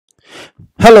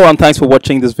Hello and thanks for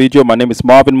watching this video. My name is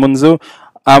Marvin Munzu.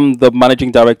 I'm the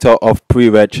managing director of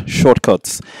Pre-Reg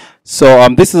Shortcuts.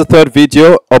 This is the third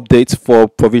video update for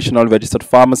provisional registered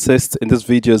pharmacists. In this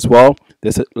video as well,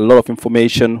 there's a lot of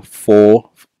information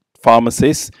for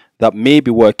pharmacists that may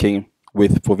be working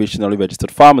with provisionally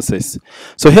registered pharmacists.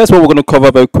 So here's what we're going to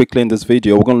cover very quickly in this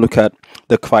video. We're going to look at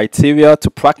the criteria to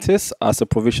practice as a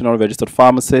provisional registered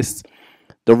pharmacist,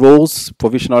 the roles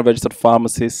provisional registered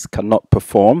pharmacists cannot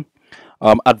perform,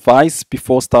 advice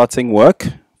before starting work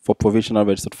for provisional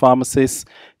registered pharmacists,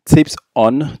 tips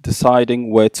on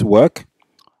deciding where to work,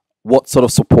 what sort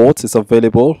of support is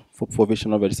available for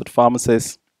provisional registered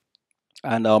pharmacists,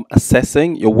 and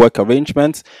assessing your work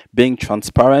arrangements, being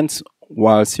transparent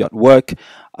whilst you're at work,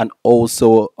 and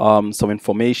also some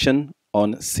information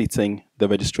on sitting the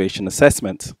registration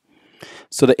assessment.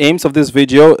 So the aims of this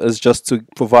video is just to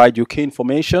provide you key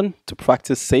information to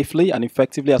practice safely and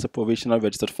effectively as a provisional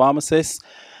registered pharmacist,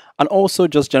 and also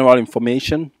just general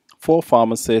information for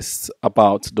pharmacists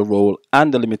about the role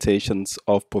and the limitations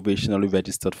of provisionally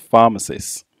registered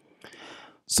pharmacists.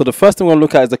 So the first thing we'll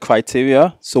look at is the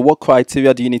criteria. So what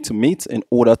criteria do you need to meet in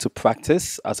order to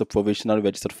practice as a provisionally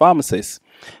registered pharmacist?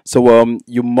 So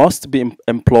you must be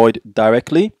employed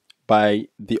directly by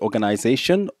the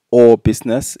organization or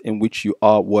business in which you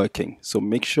are working. So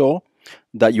make sure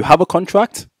that you have a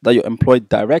contract, that you're employed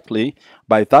directly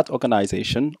by that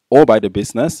organization or by the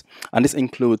business, and this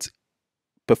includes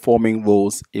performing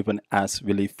roles even as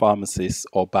relief pharmacists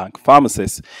or bank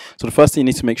pharmacists. So the first thing you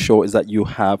need to make sure is that you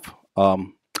have a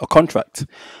contract.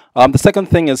 The second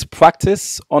thing is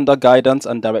practice under guidance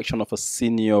and direction of a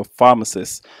senior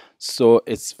pharmacist. So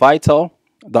it's vital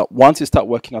that once you start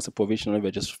working as a provisionally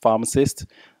registered pharmacist,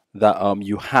 that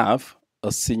you have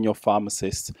a senior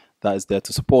pharmacist that is there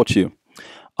to support you.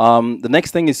 The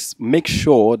next thing is make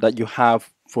sure that you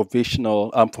have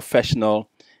professional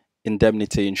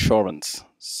indemnity insurance.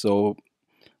 So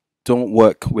don't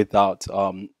work without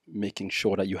making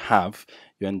sure that you have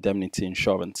your indemnity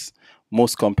insurance.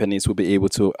 Most companies will be able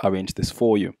to arrange this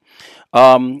for you.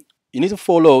 You need to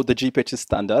follow the GPHC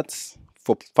standards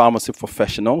for pharmacy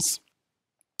professionals,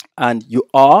 and you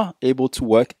are able to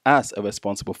work as a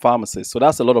responsible pharmacist. So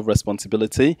that's a lot of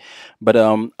responsibility, but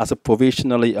as a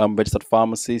provisionally registered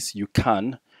pharmacist, you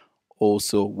can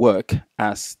also work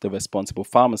as the responsible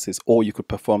pharmacist, or you could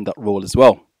perform that role as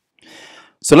well.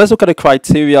 So let's look at the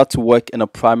criteria to work in a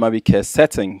primary care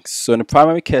setting. So in a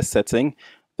primary care setting,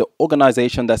 the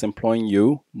organization that's employing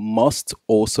you must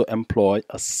also employ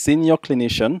a senior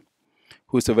clinician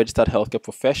who is a registered healthcare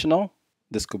professional.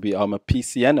 This could be a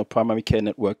PCN, a primary care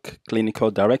network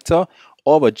clinical director,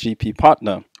 or a GP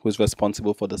partner who is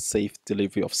responsible for the safe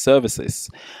delivery of services.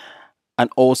 And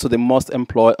also they must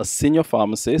employ a senior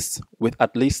pharmacist with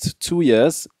at least 2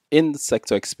 years in the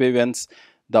sector experience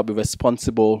that will be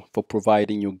responsible for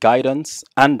providing you guidance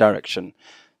and direction.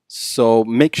 So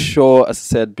make sure, as I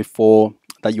said before,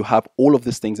 that you have all of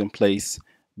these things in place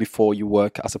before you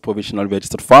work as a provisional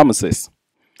registered pharmacist.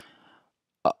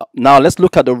 Now let's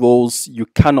look at the roles you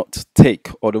cannot take,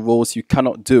 or the roles you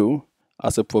cannot do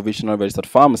as a provisional registered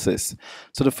pharmacist.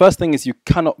 So the first thing is you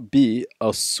cannot be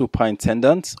a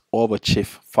superintendent or a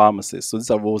chief pharmacist. So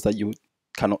these are roles that you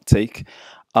cannot take.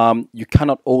 You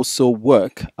cannot also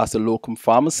work as a locum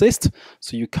pharmacist.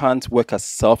 So you can't work as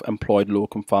self-employed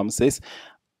locum pharmacist,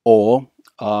 or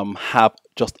have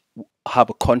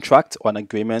a contract or an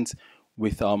agreement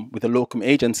with a locum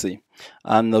agency.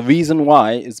 And the reason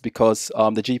why is because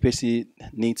the GPHC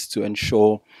needs to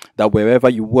ensure that wherever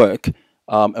you work,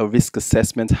 a risk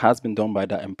assessment has been done by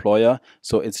that employer.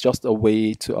 So it's just a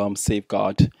way to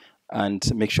safeguard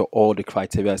and make sure all the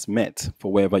criteria is met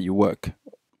for wherever you work.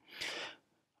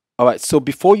 All right, so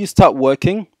before you start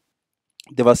working,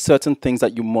 there are certain things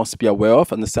that you must be aware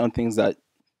of, and the certain things that,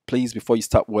 please, before you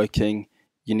start working,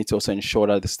 you need to also ensure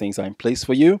that these things are in place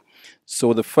for you.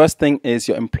 So the first thing is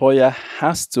your employer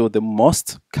they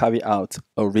must carry out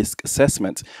a risk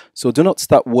assessment. So do not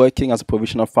start working as a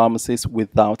provisional pharmacist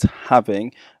without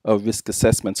having a risk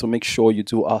assessment. So make sure you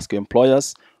do ask your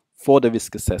employers for the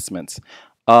risk assessment.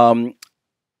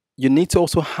 You need to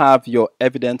also have your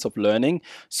evidence of learning.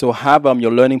 So have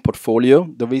your learning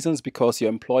portfolio. The reason is because your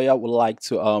employer would like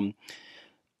to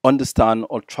understand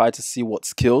or try to see what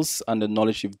skills and the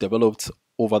knowledge you've developed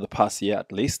over the past year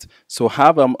at least. So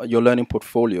have your learning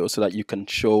portfolio so that you can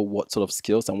show what sort of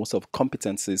skills and what sort of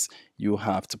competencies you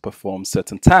have to perform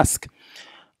certain tasks.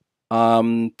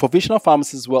 Provisional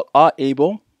pharmacists are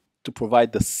able to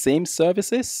provide the same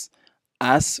services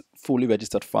as fully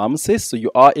registered pharmacists. So you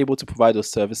are able to provide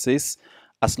those services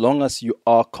as long as you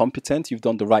are competent, you've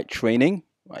done the right training,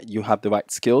 right? You have the right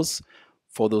skills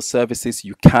for those services,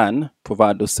 you can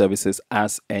provide those services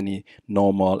as any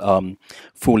normal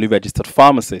fully registered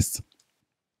pharmacist.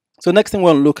 So next thing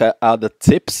we'll look at are the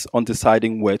tips on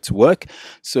deciding where to work.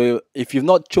 So if you've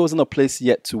not chosen a place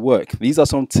yet to work, these are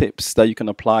some tips that you can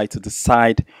apply to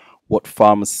decide what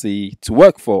pharmacy to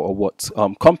work for, or what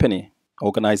company,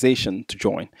 organization to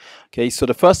join. Okay, so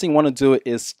the first thing you want to do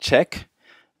is check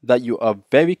that you are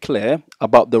very clear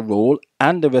about the role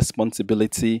and the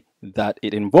responsibility that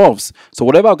it involves. So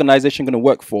whatever organization you're going to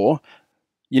work for,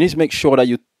 you need to make sure that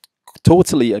you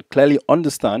totally and clearly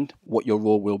understand what your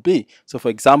role will be. So for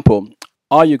example,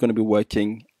 are you going to be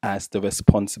working as the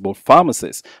responsible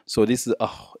pharmacist? So this is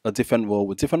a different role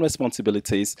with different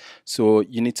responsibilities. So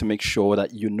you need to make sure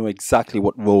that you know exactly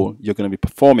what role you're going to be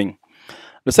performing.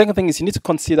 The second thing is you need to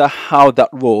consider how that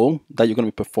role that you're going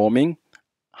to be performing,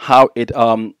 how it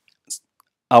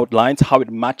outlines, how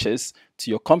it matches to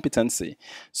your competency.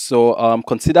 So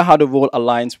consider how the role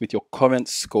aligns with your current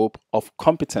scope of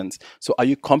competence. So are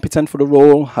you competent for the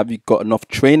role? Have you got enough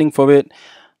training for it?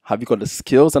 Have you got the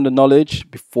skills and the knowledge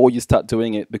before you start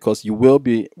doing it? Because you will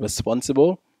be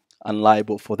responsible and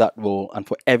liable for that role and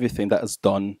for everything that is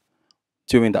done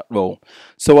during that role.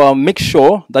 So make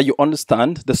sure that you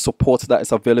understand the support that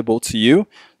is available to you.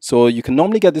 So you can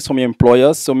normally get this from your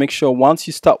employers. So make sure once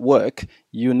you start work,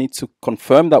 you need to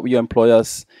confirm that with your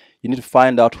employers. You need to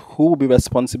find out who will be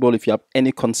responsible if you have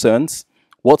any concerns,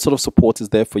 what sort of support is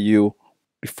there for you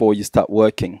before you start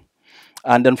working.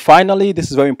 And then finally, this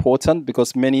is very important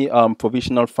because many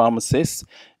provisional pharmacists,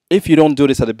 if you don't do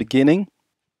this at the beginning,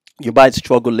 you might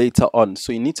struggle later on.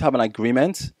 So you need to have an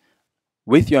agreement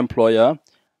with your employer,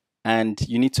 and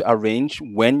you need to arrange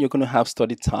when you're going to have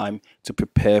study time to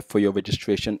prepare for your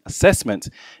registration assessment.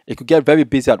 It could get very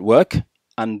busy at work,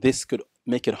 and this could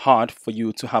make it hard for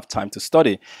you to have time to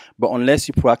study. But unless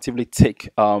you proactively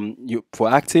you're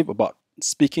proactive about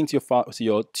speaking to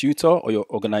your tutor or your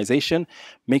organization,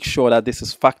 make sure that this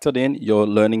is factored in your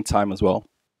learning time as well.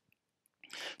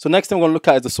 So next thing we're going to look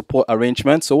at is the support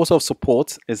arrangement. So what sort of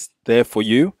support is there for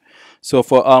you? So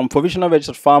for provisional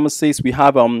registered pharmacies, we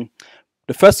have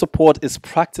the first support is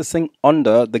practicing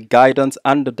under the guidance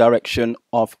and the direction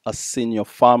of a senior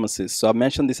pharmacist. So I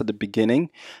mentioned this at the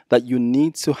beginning, that you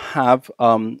need to have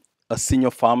a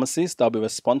senior pharmacist that will be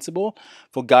responsible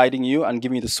for guiding you and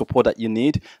giving you the support that you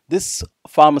need. This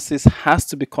pharmacist has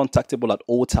to be contactable at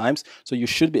all times, so you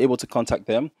should be able to contact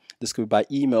them. This could be by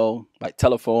email, by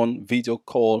telephone, video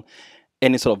call,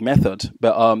 any sort of method,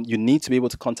 but you need to be able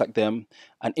to contact them.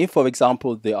 And if, for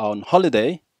example, they are on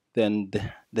holiday, then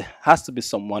there has to be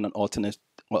someone, an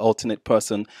alternate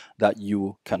person that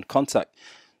you can contact.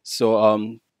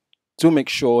 So do make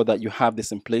sure that you have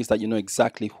this in place, that you know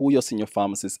exactly who your senior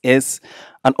pharmacist is,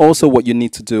 and also what you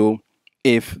need to do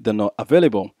if they're not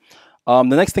available. The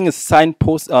next thing is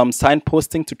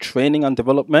signposting to training and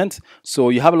development. So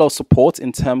you have a lot of support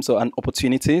in terms of and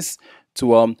opportunities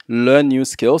to learn new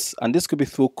skills, and this could be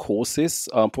through courses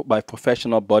by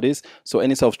professional bodies. So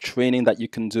any sort of training that you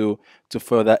can do to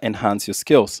further enhance your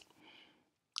skills.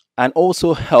 And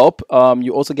also help,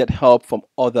 you also get help from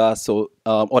other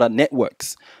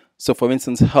networks. So for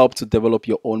instance, help to develop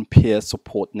your own peer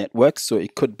support networks. So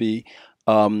it could be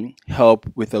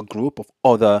help with a group of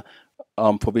other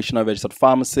provisional registered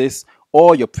pharmacists,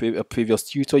 or your previous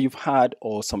tutor you've had,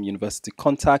 or some university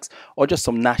contacts, or just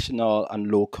some national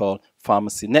and local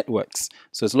pharmacy networks.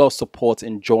 So there's a lot of support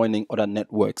in joining other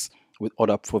networks with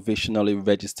other provisionally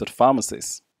registered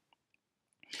pharmacists.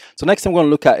 So next thing we're going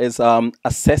to look at is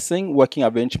assessing working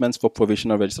arrangements for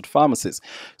provisional registered pharmacists.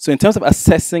 So in terms of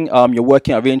assessing your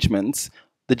working arrangements,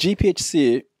 the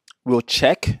GPHC will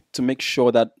check to make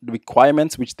sure that the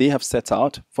requirements which they have set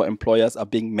out for employers are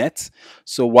being met.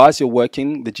 So whilst you're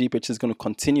working, the GPHC is going to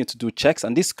continue to do checks,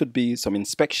 and this could be some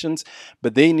inspections,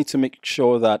 but they need to make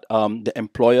sure that the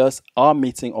employers are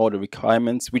meeting all the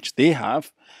requirements which they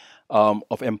have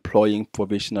of employing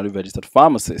provisionally registered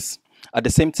pharmacists. At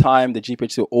the same time, the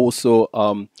GPHC will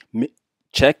also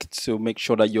check to make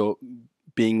sure that you're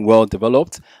being well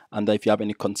developed, and that if you have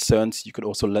any concerns, you could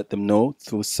also let them know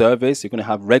through surveys. You're going to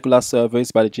have regular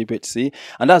surveys by the GPHC,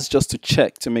 and that's just to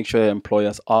check to make sure your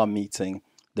employers are meeting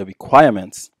the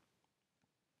requirements.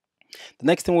 The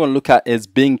next thing we're going to look at is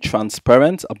being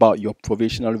transparent about your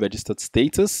provisional registered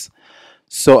status.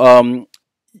 So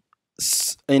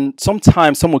in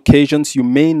some occasions, you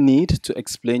may need to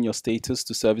explain your status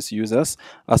to service users,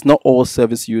 as not all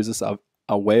service users are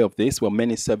aware of this. Well,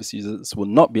 many service users will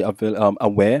not be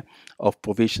aware of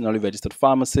provisionally registered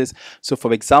pharmacists. So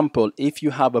for example, if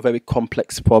you have a very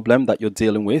complex problem that you're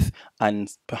dealing with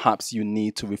and perhaps you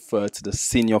need to refer to the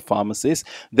senior pharmacist,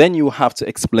 then you have to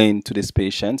explain to this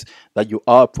patient that you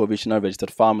are a provisionally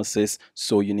registered pharmacist,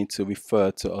 so you need to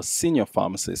refer to a senior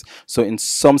pharmacist. So in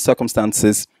some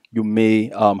circumstances, you may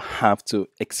have to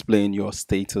explain your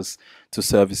status to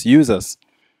service users.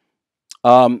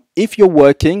 If you're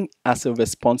working as a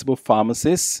responsible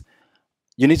pharmacist,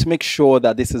 you need to make sure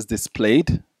that this is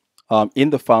displayed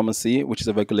in the pharmacy, which is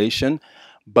a regulation,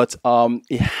 but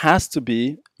it has to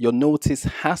be, your notice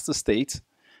has to state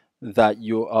that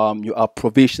you are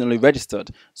provisionally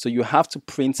registered. So you have to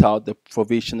print out the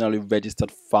provisionally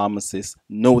registered pharmacist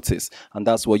notice, and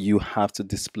that's what you have to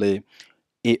display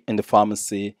in the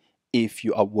pharmacy if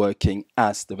you are working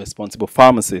as the responsible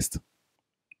pharmacist.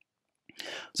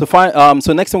 So fine.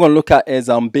 So next thing we're going to look at is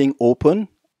being open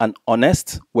and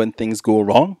honest when things go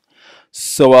wrong.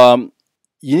 So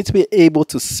you need to be able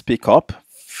to speak up.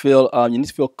 You need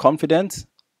to feel confident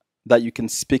that you can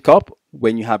speak up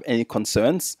when you have any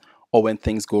concerns or when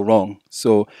things go wrong.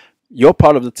 So you're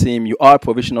part of the team. You are a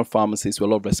provisional pharmacist with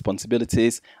a lot of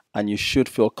responsibilities, and you should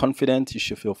feel confident. You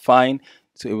should feel fine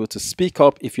to be able to speak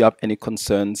up if you have any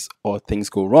concerns or things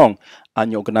go wrong.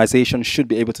 And your organization should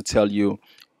be able to tell you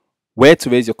where to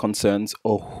raise your concerns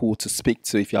or who to speak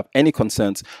to if you have any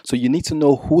concerns. So you need to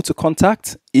know who to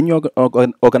contact in your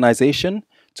organization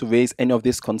to raise any of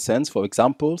these concerns. For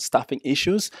example, staffing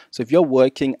issues. So if you're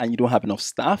working and you don't have enough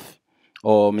staff,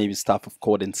 or maybe staff have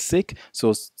called in sick,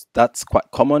 so that's quite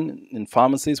common in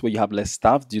pharmacies where you have less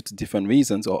staff due to different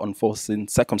reasons or unforeseen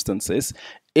circumstances.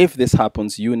 If this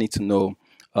happens, you need to know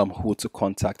who to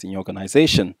contact in your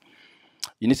organization.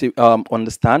 You need to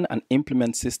understand and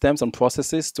implement systems and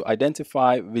processes to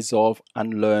identify, resolve,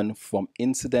 and learn from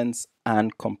incidents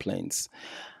and complaints.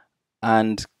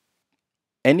 And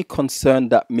any concern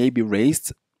that may be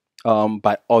raised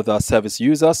by other service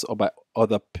users or by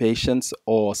other patients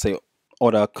or say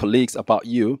other colleagues about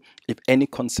you, if any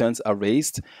concerns are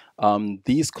raised,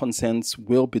 these concerns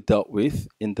will be dealt with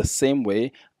in the same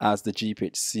way as the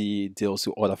GPHC deals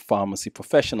with other pharmacy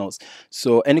professionals.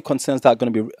 So any concerns that are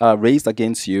going to be raised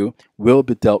against you will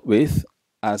be dealt with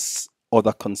as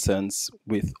other concerns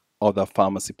with other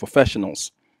pharmacy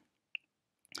professionals.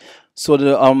 So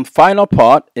the final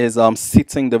part is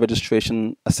sitting the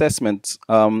registration assessment.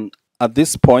 At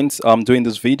this point, doing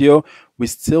this video, we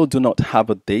still do not have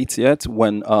a date yet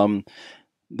when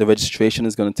the registration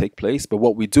is going to take place. But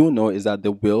what we do know is that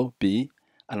there will be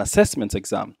an assessment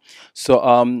exam. So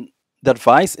the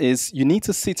advice is you need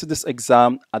to sit to this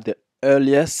exam at the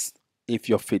earliest if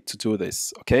you're fit to do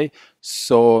this. Okay,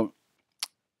 so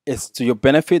it's to your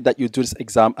benefit that you do this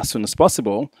exam as soon as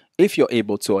possible if you're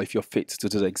able to, or if you're fit to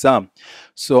do the exam.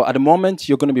 So at the moment,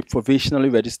 you're going to be provisionally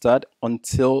registered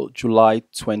until July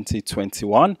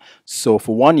 2021. So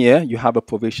for 1 year, you have a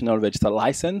provisional registered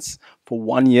license for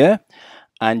 1 year,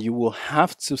 and you will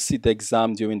have to sit the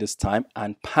exam during this time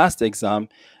and pass the exam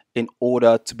in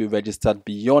order to be registered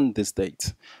beyond this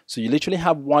date. So you literally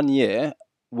have 1 year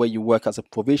where you work as a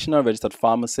provisional registered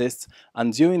pharmacist,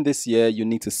 and during this year you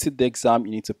need to sit the exam,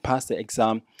 you need to pass the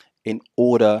exam in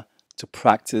order to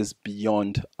practice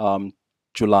beyond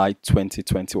July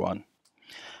 2021.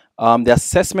 The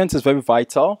assessment is very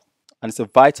vital, and it's a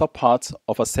vital part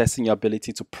of assessing your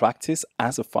ability to practice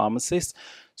as a pharmacist.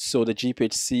 So the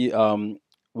GPHC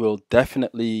will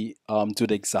definitely do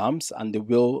the exams, and they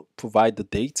will provide the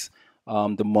date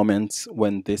the moment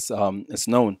when this is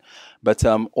known. But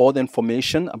all the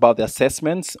information about the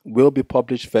assessments will be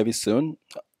published very soon.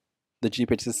 The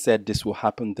GPHC said this will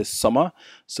happen this summer,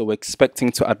 so we're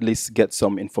expecting to at least get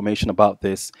some information about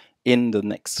this in the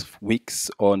next weeks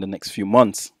or in the next few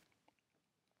months.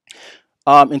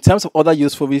 In terms of other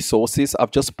useful resources,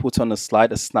 I've just put on a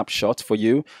slide a snapshot for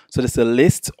you. So there's a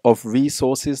list of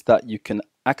resources that you can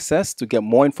access to get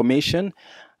more information.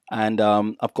 And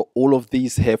I've got all of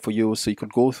these here for you, so you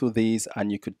could go through these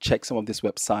and you could check some of these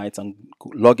websites and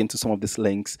log into some of these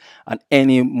links, and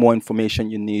any more information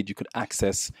you need you could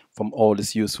access from all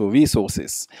these useful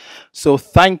resources. So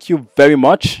thank you very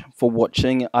much for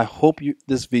watching. I hope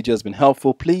this video has been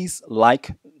helpful. Please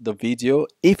like the video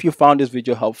if you found this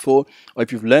video helpful, or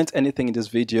if you've learned anything in this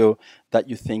video that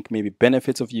you think maybe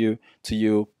benefits to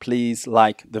you, please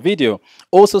like the video.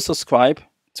 Also subscribe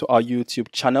to our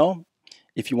YouTube channel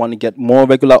if you want to get more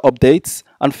regular updates.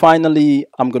 And finally,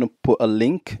 I'm going to put a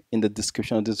link in the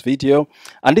description of this video.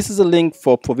 And this is a link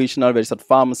for provisional registered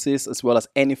pharmacists, as well as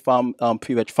any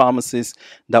pre-reg pharmacists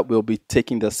that will be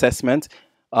taking the assessment.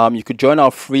 You could join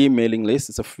our free mailing list.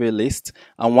 It's a free list.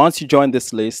 And once you join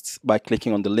this list by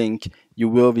clicking on the link, you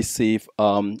will receive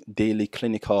daily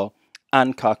clinical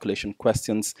and calculation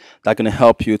questions that are going to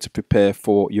help you to prepare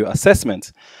for your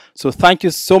assessment. So thank you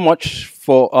so much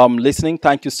for listening.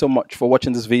 Thank you so much for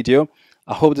watching this video.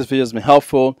 I hope this video has been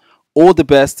helpful. All the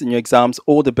best in your exams.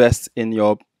 All the best in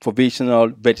your provisional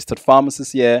registered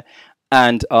pharmacist year.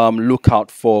 And look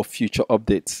out for future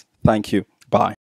updates. Thank you. Bye.